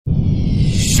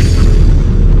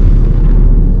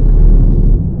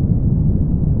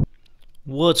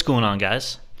What's going on,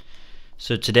 guys?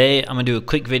 So today I'm going to do a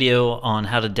quick video on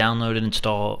how to download and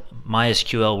install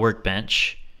MySQL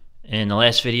Workbench. In the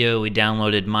last video we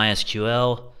downloaded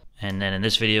MySQL, and then in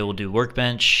this video we'll do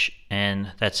Workbench,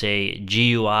 and that's a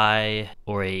GUI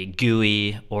or a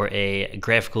GUI or a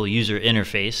Graphical User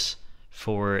Interface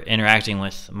for interacting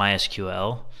with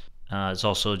MySQL. It's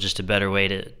also just a better way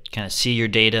to kind of see your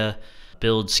data,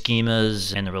 build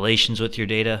schemas and the relations with your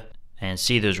data, and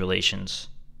see those relations.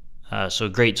 So a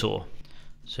great tool.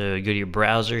 So go to your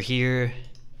browser here,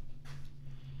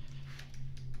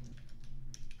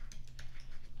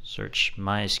 search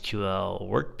MySQL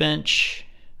Workbench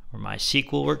or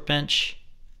MySQL Workbench,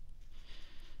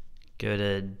 go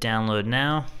to download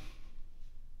now,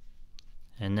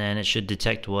 and then it should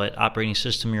detect what operating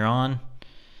system you're on.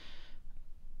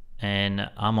 And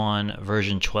I'm on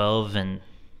version 12, and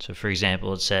so for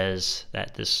example it says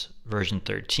that this version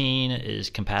 13 is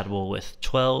compatible with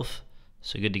 12,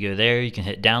 so good to go there. You can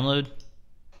hit download,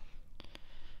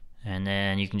 and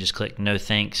then you can just click no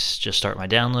thanks, just start my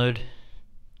download.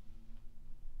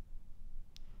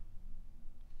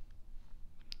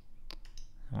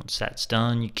 Once that's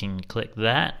done, you can click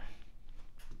that.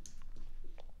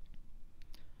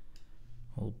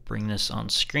 We'll bring this on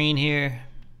screen here,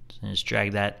 so just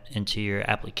drag that into your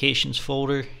applications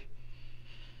folder,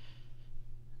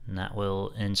 and that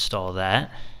will install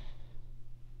that.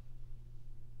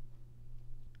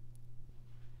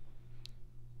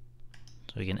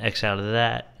 So we can X out of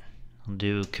that. I'll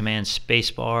do Command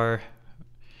Spacebar,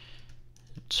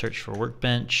 search for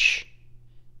Workbench,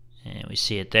 and we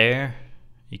see it there.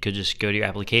 You could just go to your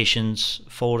applications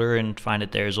folder and find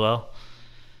it there as well.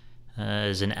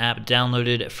 Is an app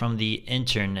downloaded from the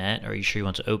internet? Are you sure you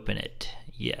want to open it?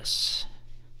 Yes.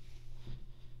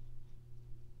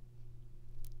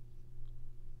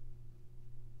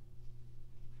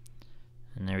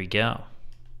 And there we go.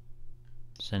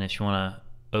 So then if you want to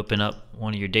open up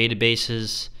one of your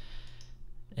databases,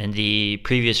 in the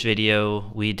previous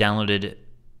video we downloaded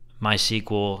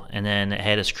MySQL, and then it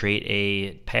had us create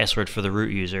a password for the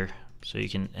root user, so you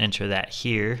can enter that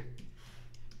here.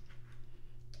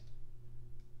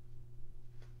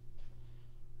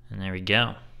 And there we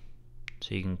go.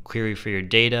 So you can query for your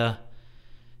data,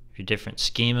 your different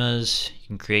schemas. You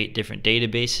can create different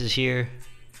databases here.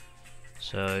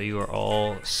 So you are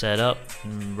all set up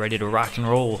and ready to rock and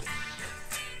roll.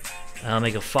 I'll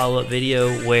make a follow-up video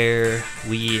where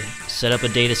we set up a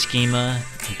data schema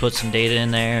and put some data in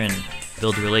there and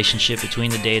build a relationship between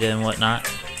the data and whatnot.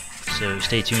 So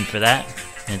stay tuned for that,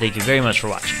 and thank you very much for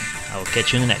watching. I will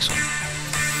catch you in the next one.